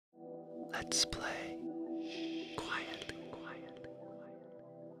Let's play quietly.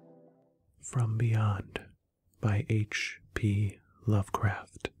 From Beyond by H.P.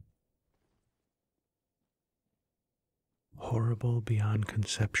 Lovecraft. Horrible beyond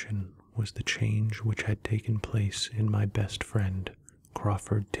conception was the change which had taken place in my best friend,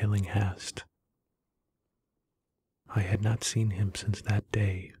 Crawford Tillinghast. I had not seen him since that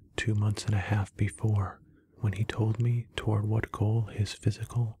day, 2 months and a half before, when he told me toward what goal his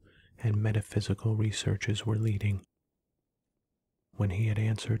physical and metaphysical researches were leading. When he had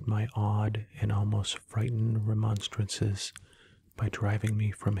answered my odd and almost frightened remonstrances by driving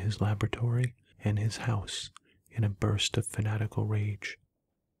me from his laboratory and his house in a burst of fanatical rage.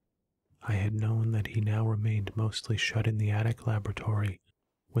 I had known that he now remained mostly shut in the attic laboratory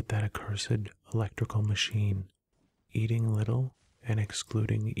with that accursed electrical machine, eating little and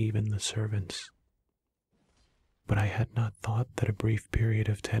excluding even the servants. But I had not thought that a brief period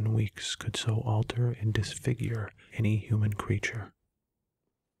of 10 weeks could so alter and disfigure any human creature.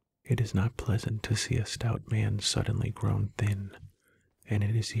 It is not pleasant to see a stout man suddenly grown thin, and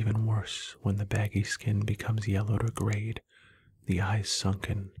it is even worse when the baggy skin becomes yellowed or grayed, the eyes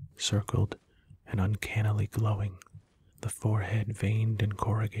sunken, circled, and uncannily glowing, the forehead veined and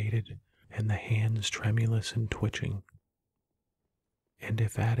corrugated, and the hands tremulous and twitching. And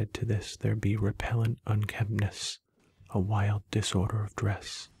if added to this there be repellent unkemptness, a wild disorder of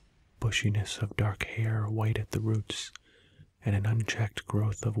dress, bushiness of dark hair white at the roots, and an unchecked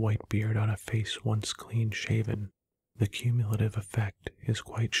growth of white beard on a face once clean shaven, the cumulative effect is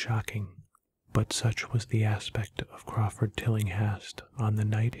quite shocking. But such was the aspect of Crawford Tillinghast on the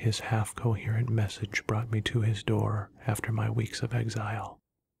night his half-coherent message brought me to his door after my weeks of exile.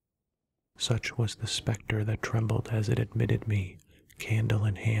 Such was the spectre that trembled as it admitted me, candle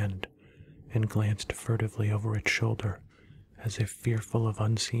in hand, and glanced furtively over its shoulder, as if fearful of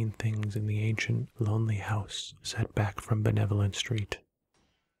unseen things in the ancient, lonely house set back from Benevolent Street.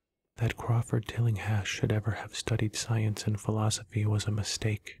 That Crawford Tillinghast should ever have studied science and philosophy was a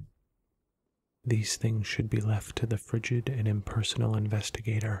mistake. These things should be left to the frigid and impersonal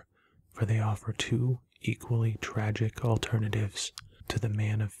investigator, for they offer two equally tragic alternatives to the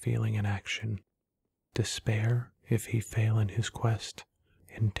man of feeling and action: despair if he fail in his quest,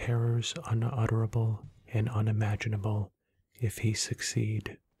 and terrors unutterable and unimaginable if he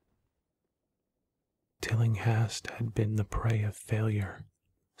succeed. Tillinghast had been the prey of failure,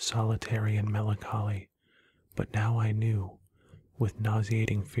 solitary and melancholy, but now I knew, with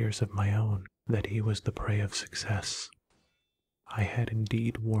nauseating fears of my own, that he was the prey of success. I had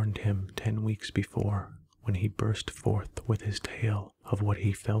indeed warned him 10 weeks before, when he burst forth with his tale of what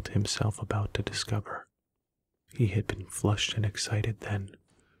he felt himself about to discover. He had been flushed and excited then,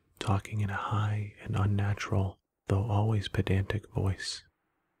 talking in a high and unnatural, though always pedantic voice.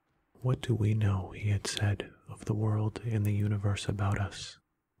 "What do we know," he had said, "of the world and the universe about us?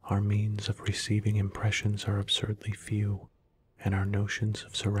 Our means of receiving impressions are absurdly few, and our notions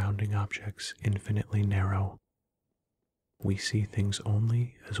of surrounding objects infinitely narrow. We see things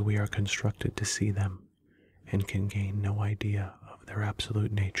only as we are constructed to see them, and can gain no idea of their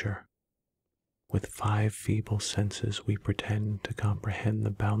absolute nature. With 5 feeble senses we pretend to comprehend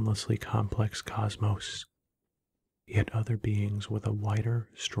the boundlessly complex cosmos, yet other beings with a wider,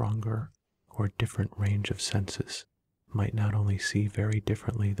 stronger, or different range of senses might not only see very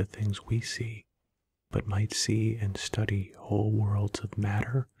differently the things we see, but might see and study whole worlds of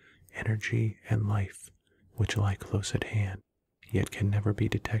matter, energy, and life which lie close at hand, yet can never be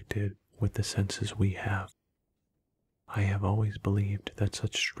detected with the senses we have. I have always believed that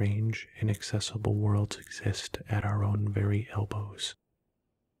such strange, inaccessible worlds exist at our own very elbows,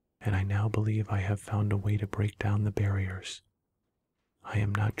 and I now believe I have found a way to break down the barriers. I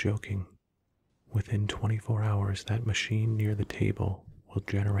am not joking. Within 24 hours that machine near the table will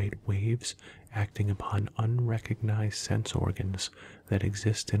generate waves acting upon unrecognized sense organs that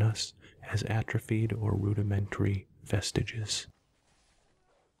exist in us as atrophied or rudimentary vestiges.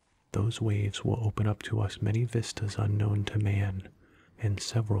 Those waves will open up to us many vistas unknown to man, and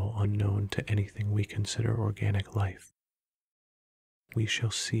several unknown to anything we consider organic life. We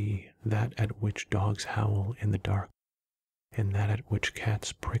shall see that at which dogs howl in the dark, and that at which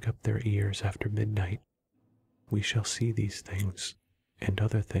cats prick up their ears after midnight. We shall see these things, and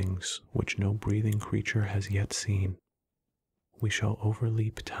other things which no breathing creature has yet seen. We shall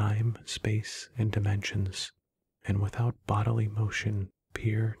overleap time, space, and dimensions, and without bodily motion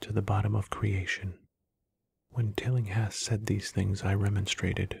peer to the bottom of creation. When Tillinghast said these things I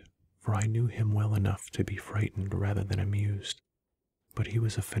remonstrated, for I knew him well enough to be frightened rather than amused. But he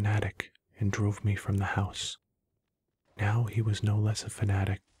was a fanatic and drove me from the house. Now he was no less a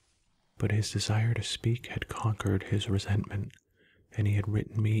fanatic, but his desire to speak had conquered his resentment, and he had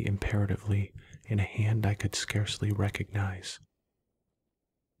written me imperatively in a hand I could scarcely recognize.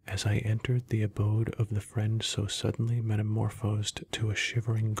 As I entered the abode of the friend so suddenly metamorphosed to a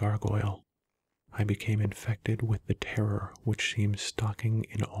shivering gargoyle, I became infected with the terror which seemed stalking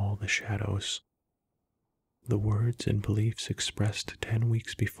in all the shadows. The words and beliefs expressed 10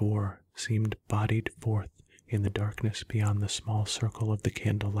 weeks before seemed bodied forth in the darkness beyond the small circle of the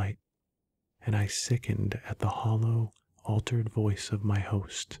candlelight, and I sickened at the hollow, altered voice of my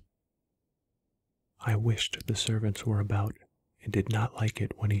host. I wished the servants were about, and did not like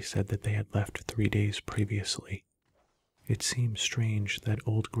it when he said that they had left 3 days previously. It seemed strange that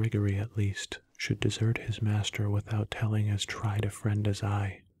old Grigory, at least, should desert his master without telling as tried a friend as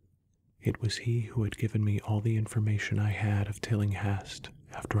I. It was he who had given me all the information I had of Tillinghast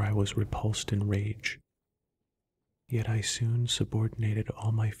after I was repulsed in rage. Yet I soon subordinated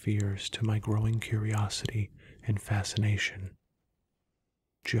all my fears to my growing curiosity and fascination.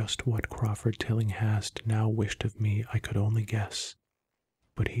 Just what Crawford Tillinghast now wished of me I could only guess,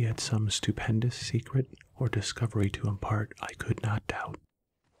 but he had some stupendous secret or discovery to impart I could not doubt.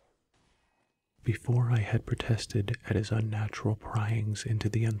 Before I had protested at his unnatural pryings into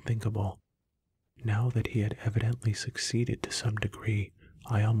the unthinkable, now that he had evidently succeeded to some degree,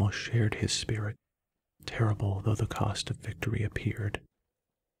 I almost shared his spirit, terrible though the cost of victory appeared.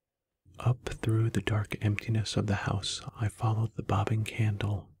 Up through the dark emptiness of the house I followed the bobbing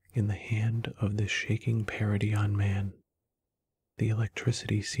candle in the hand of this shaking parademon man. The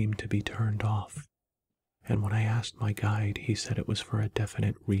electricity seemed to be turned off, and when I asked my guide, he said it was for a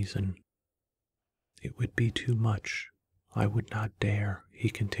definite reason. It would be too much. I would not dare,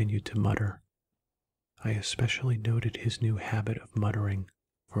 he continued to mutter. I especially noted his new habit of muttering,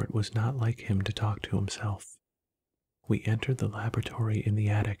 for it was not like him to talk to himself. We entered the laboratory in the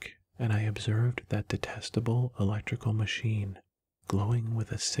attic, and I observed that detestable electrical machine, glowing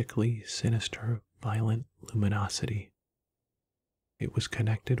with a sickly, sinister, violent luminosity. It was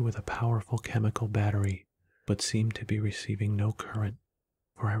connected with a powerful chemical battery, but seemed to be receiving no current,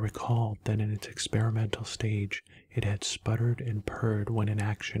 for I recalled that in its experimental stage it had sputtered and purred when in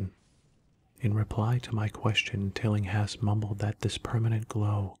action. In reply to my question, Tillinghast mumbled that this permanent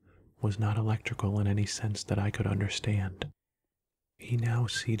glow was not electrical in any sense that I could understand. He now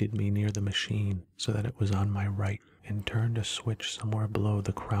seated me near the machine so that it was on my right, and turned a switch somewhere below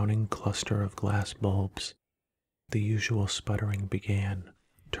the crowning cluster of glass bulbs. The usual sputtering began,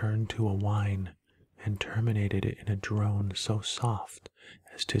 turned to a whine, and terminated in a drone so soft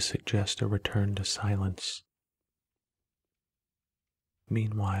as to suggest a return to silence.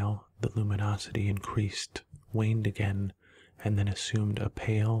 Meanwhile, the luminosity increased, waned again, and then assumed a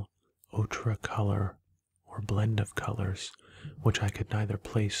pale, ochre color, or blend of colors, which I could neither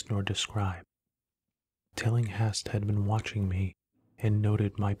place nor describe. Tillinghast had been watching me, and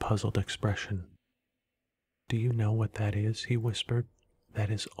noted my puzzled expression. "Do you know what that is?" he whispered. "That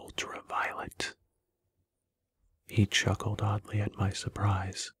is ultraviolet." He chuckled oddly at my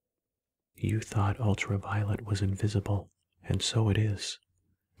surprise. "You thought ultraviolet was invisible, and so it is,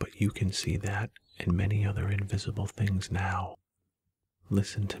 but you can see that and many other invisible things now.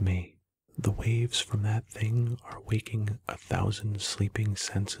 Listen to me. The waves from that thing are waking 1,000 sleeping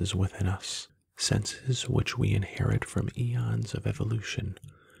senses within us, senses which we inherit from eons of evolution,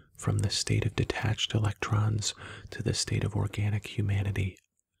 from the state of detached electrons to the state of organic humanity.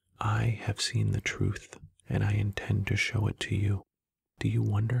 I have seen the truth, and I intend to show it to you. Do you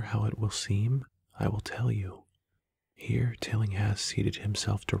wonder how it will seem? I will tell you." Here Tillinghast seated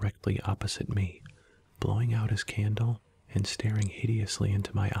himself directly opposite me, blowing out his candle and staring hideously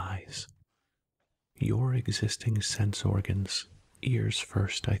into my eyes. "Your existing sense organs, ears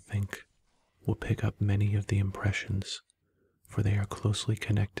first, I think, will pick up many of the impressions, for they are closely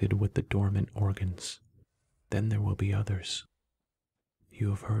connected with the dormant organs. Then there will be others. You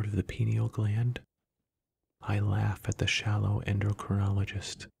have heard of the pineal gland? I laugh at the shallow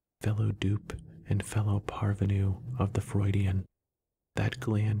endocrinologist, fellow dupe and fellow parvenu of the Freudian. That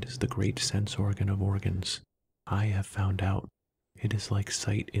gland is the great sense organ of organs. I have found out it is like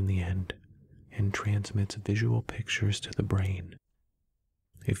sight in the end, and transmits visual pictures to the brain.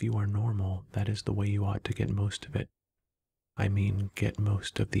 If you are normal, that is the way you ought to get most of it. I mean, get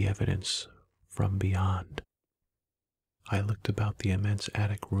most of the evidence from beyond." I looked about the immense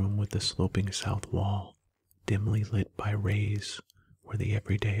attic room with the sloping south wall, dimly lit by rays where the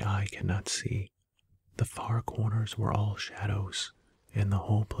everyday eye cannot see. The far corners were all shadows, and the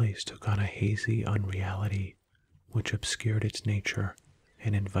whole place took on a hazy unreality which obscured its nature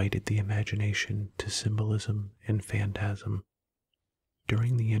and invited the imagination to symbolism and phantasm.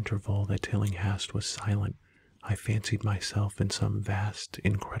 During the interval that Tillinghast was silent, I fancied myself in some vast,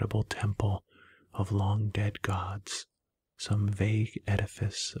 incredible temple of long-dead gods, some vague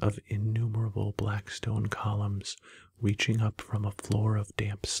edifice of innumerable black stone columns reaching up from a floor of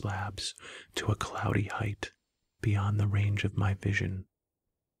damp slabs to a cloudy height beyond the range of my vision.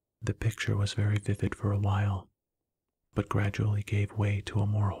 The picture was very vivid for a while, but gradually gave way to a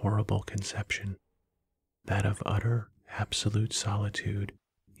more horrible conception, that of utter, absolute solitude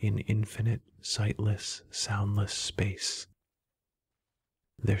in infinite, sightless, soundless space.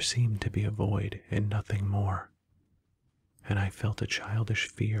 There seemed to be a void and nothing more, and I felt a childish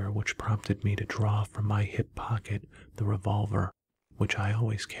fear which prompted me to draw from my hip pocket the revolver which I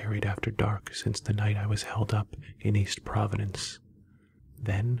always carried after dark since the night I was held up in East Providence.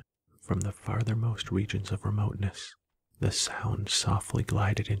 Then, from the farthermost regions of remoteness, the sound softly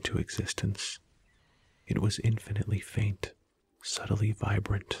glided into existence. It was infinitely faint, subtly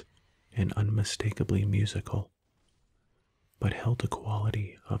vibrant, and unmistakably musical, but held a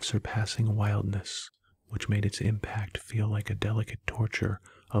quality of surpassing wildness which made its impact feel like a delicate torture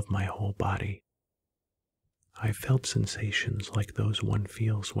of my whole body. I felt sensations like those one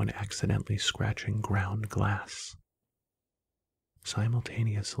feels when accidentally scratching ground glass.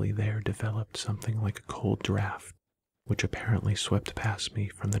 Simultaneously there developed something like a cold draft, which apparently swept past me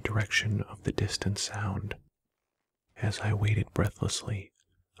from the direction of the distant sound. As I waited breathlessly,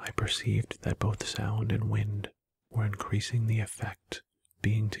 I perceived that both sound and wind were increasing the effect,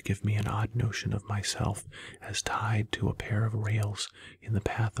 being to give me an odd notion of myself as tied to a pair of rails in the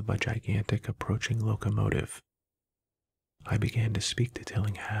path of a gigantic approaching locomotive. I began to speak to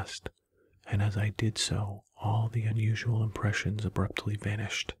Tillinghast, and as I did so, all the unusual impressions abruptly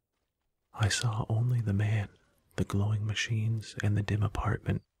vanished. I saw only the man, the glowing machines, and the dim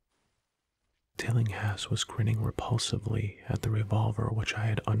apartment. Tillinghast was grinning repulsively at the revolver which I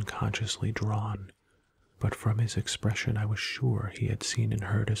had unconsciously drawn, but from his expression I was sure he had seen and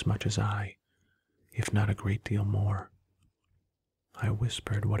heard as much as I, if not a great deal more. I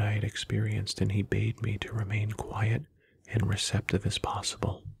whispered what I had experienced, and he bade me to remain quiet and receptive as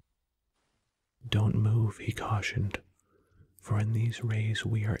possible. "Don't move," he cautioned, "for in these rays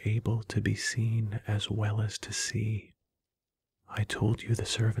we are able to be seen as well as to see. I told you the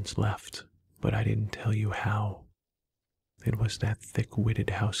servants left, but I didn't tell you how. It was that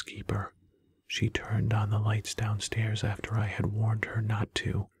thick-witted housekeeper. She turned on the lights downstairs after I had warned her not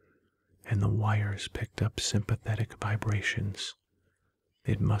to, and the wires picked up sympathetic vibrations.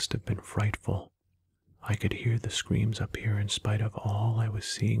 It must have been frightful. I could hear the screams up here in spite of all I was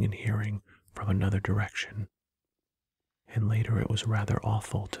seeing and hearing from another direction. And later it was rather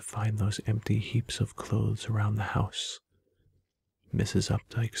awful to find those empty heaps of clothes around the house. Mrs.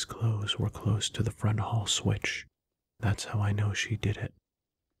 Updike's clothes were close to the front hall switch. That's how I know she did it.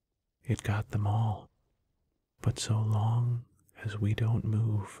 It got them all. But so long as we don't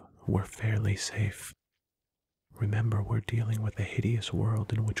move, we're fairly safe. Remember, we're dealing with a hideous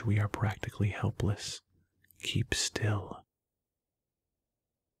world in which we are practically helpless. Keep still."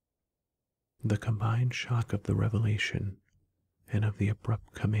 The combined shock of the revelation and of the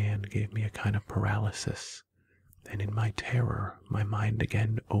abrupt command gave me a kind of paralysis, and in my terror my mind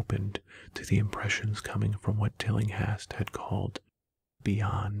again opened to the impressions coming from what Tillinghast had called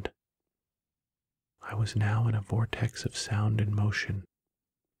beyond. I was now in a vortex of sound and motion,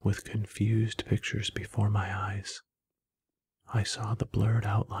 with confused pictures before my eyes. I saw the blurred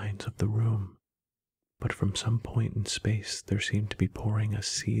outlines of the room, but from some point in space there seemed to be pouring a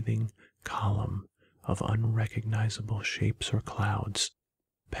seething column of unrecognizable shapes or clouds,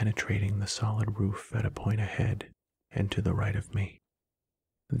 penetrating the solid roof at a point ahead and to the right of me.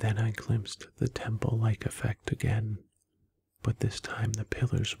 Then I glimpsed the temple-like effect again, but this time the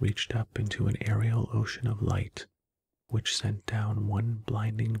pillars reached up into an aerial ocean of light, which sent down one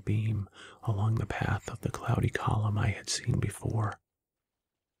blinding beam along the path of the cloudy column I had seen before.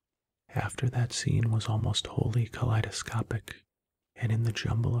 After that scene was almost wholly kaleidoscopic, and in the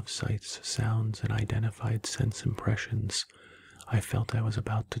jumble of sights, sounds, and identified sense impressions, I felt I was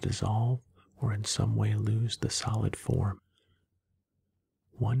about to dissolve or in some way lose the solid form.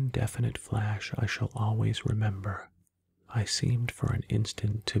 One definite flash I shall always remember. I seemed for an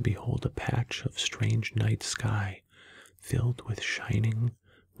instant to behold a patch of strange night sky filled with shining,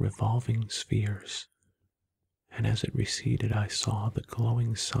 revolving spheres, and as it receded I saw the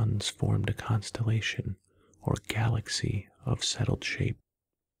glowing suns formed a constellation or galaxy of settled shape,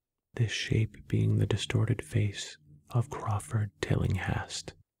 this shape being the distorted face of Crawford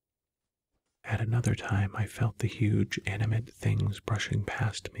Tillinghast. At another time I felt the huge animate things brushing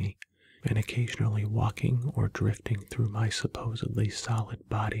past me and occasionally walking or drifting through my supposedly solid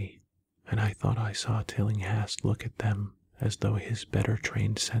body, and I thought I saw Tillinghast look at them as though his better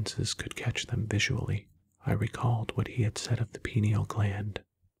trained senses could catch them visually. I recalled what he had said of the pineal gland,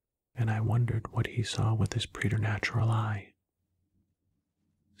 and I wondered what he saw with his preternatural eye.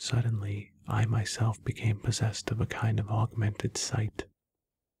 Suddenly, I myself became possessed of a kind of augmented sight.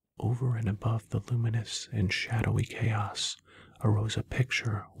 Over and above the luminous and shadowy chaos arose a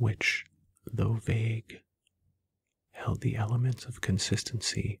picture which, though vague, held the elements of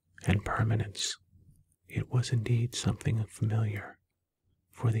consistency and permanence. It was indeed something familiar,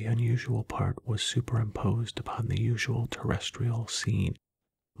 for the unusual part was superimposed upon the usual terrestrial scene,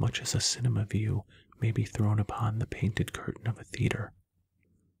 much as a cinema view may be thrown upon the painted curtain of a theater.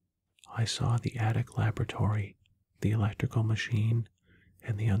 I saw the attic laboratory, the electrical machine,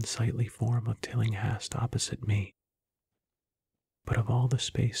 and the unsightly form of Tillinghast opposite me. But of all the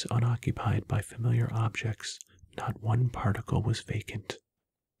space unoccupied by familiar objects, not one particle was vacant.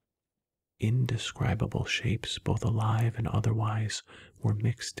 Indescribable shapes, both alive and otherwise, were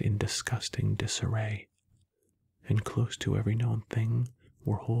mixed in disgusting disarray, and close to every known thing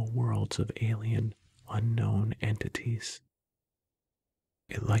were whole worlds of alien, unknown entities.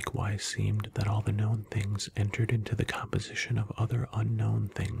 It likewise seemed that all the known things entered into the composition of other unknown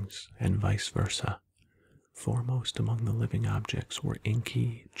things, and vice versa. Foremost among the living objects were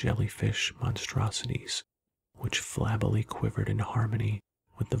inky, jellyfish monstrosities, which flabbily quivered in harmony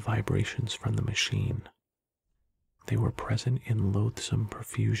with the vibrations from the machine. They were present in loathsome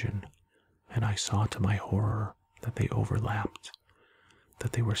profusion, and I saw to my horror that they overlapped,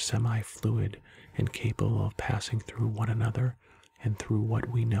 that they were semi-fluid and capable of passing through one another and through what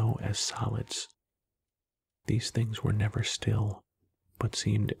we know as solids. These things were never still, but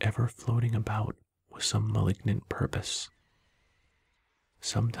seemed ever floating about with some malignant purpose.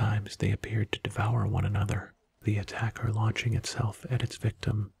 Sometimes they appeared to devour one another, the attacker launching itself at its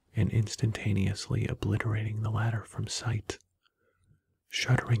victim and instantaneously obliterating the latter from sight.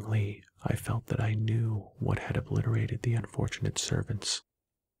 Shudderingly, I felt that I knew what had obliterated the unfortunate servants,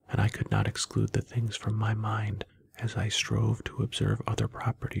 and I could not exclude the things from my mind as I strove to observe other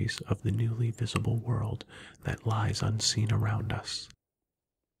properties of the newly visible world that lies unseen around us.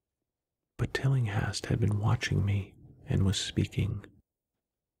 But Tillinghast had been watching me and was speaking.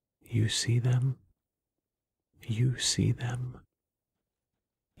 "You see them? You see them?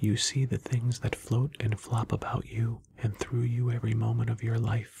 You see the things that float and flop about you and through you every moment of your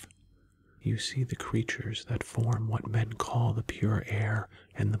life. You see the creatures that form what men call the pure air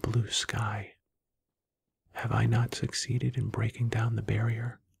and the blue sky. Have I not succeeded in breaking down the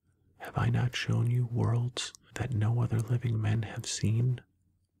barrier? Have I not shown you worlds that no other living men have seen?"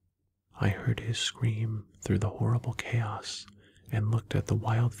 I heard his scream through the horrible chaos and looked at the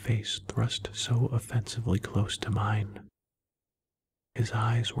wild face thrust so offensively close to mine. His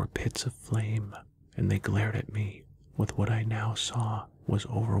eyes were pits of flame, and they glared at me with what I now saw was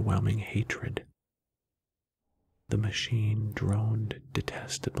overwhelming hatred. The machine droned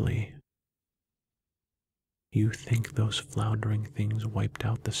detestably. "You think those floundering things wiped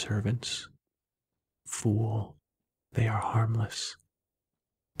out the servants? Fool, they are harmless.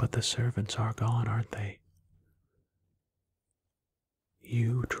 But the servants are gone, aren't they?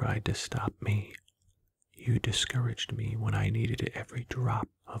 You tried to stop me. You discouraged me when I needed every drop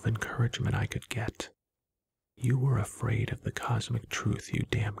of encouragement I could get. You were afraid of the cosmic truth, you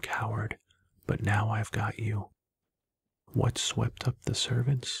damn coward, but now I've got you. What swept up the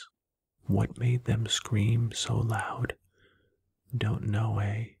servants? What made them scream so loud? Don't know,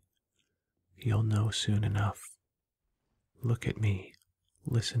 eh? You'll know soon enough. Look at me.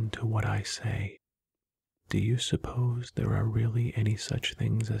 Listen to what I say. Do you suppose there are really any such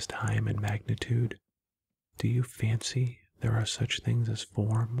things as time and magnitude? Do you fancy there are such things as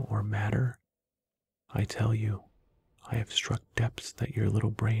form or matter? I tell you, I have struck depths that your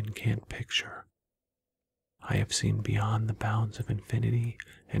little brain can't picture. I have seen beyond the bounds of infinity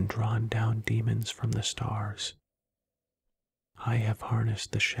and drawn down demons from the stars. I have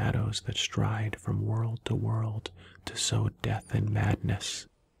harnessed the shadows that stride from world to world to sow death and madness.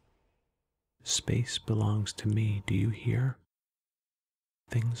 Space belongs to me, do you hear?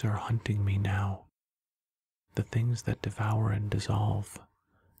 Things are hunting me now. The things that devour and dissolve,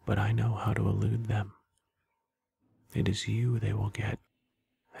 but I know how to elude them. It is you they will get,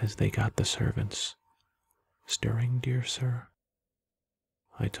 as they got the servants. Stirring, dear sir?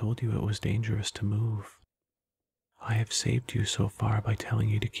 I told you it was dangerous to move. I have saved you so far by telling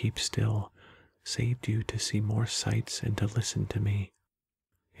you to keep still, saved you to see more sights and to listen to me.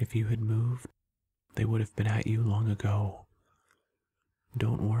 If you had moved, they would have been at you long ago.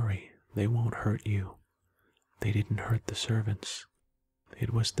 Don't worry, They won't hurt you. They didn't hurt the servants.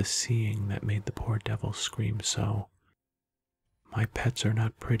 It was the seeing that made the poor devils scream so. My pets are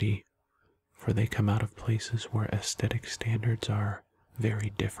not pretty, for they come out of places where aesthetic standards are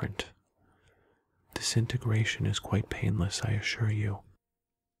very different. Disintegration is quite painless, I assure you,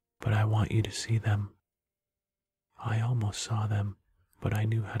 but I want you to see them. I almost saw them, but I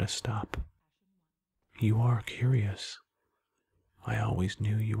knew how to stop. You are curious. I always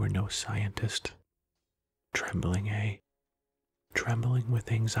knew you were no scientist. Trembling, eh? Trembling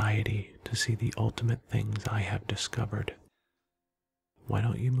with anxiety to see the ultimate things I have discovered. Why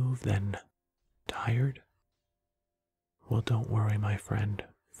don't you move then? Tired? Well, don't worry, my friend,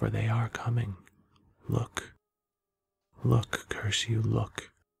 for they are coming. Look. Look, curse you,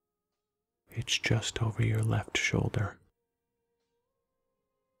 look. It's just over your left shoulder.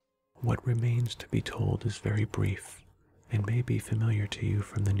 What remains to be told is very brief, and may be familiar to you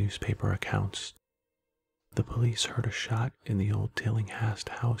from the newspaper accounts. The police heard a shot in the old Tillinghast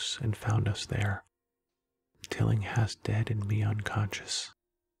house and found us there. Tillinghast dead and me unconscious.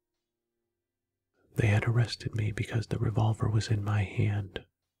 They had arrested me because the revolver was in my hand,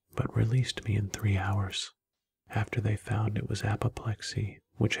 but released me in 3 hours, after they found it was apoplexy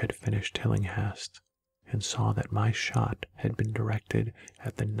which had finished Tillinghast, and saw that my shot had been directed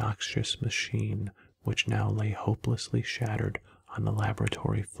at the noxious machine which now lay hopelessly shattered on the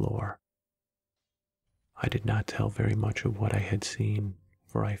laboratory floor. I did not tell very much of what I had seen,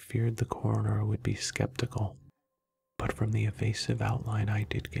 for I feared the coroner would be skeptical, but from the evasive outline I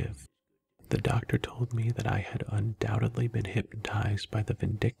did give, the doctor told me that I had undoubtedly been hypnotized by the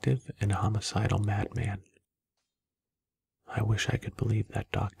vindictive and homicidal madman. I wish I could believe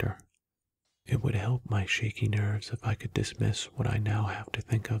that doctor. It would help my shaky nerves if I could dismiss what I now have to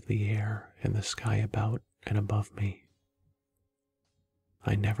think of the air and the sky about and above me.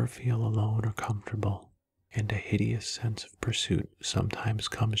 I never feel alone or comfortable, and a hideous sense of pursuit sometimes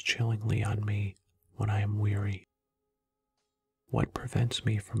comes chillingly on me when I am weary. What prevents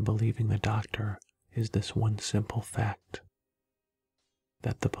me from believing the doctor is this one simple fact,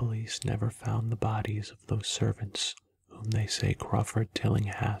 that the police never found the bodies of those servants whom they say Crawford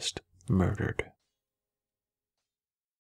Tillinghast murdered.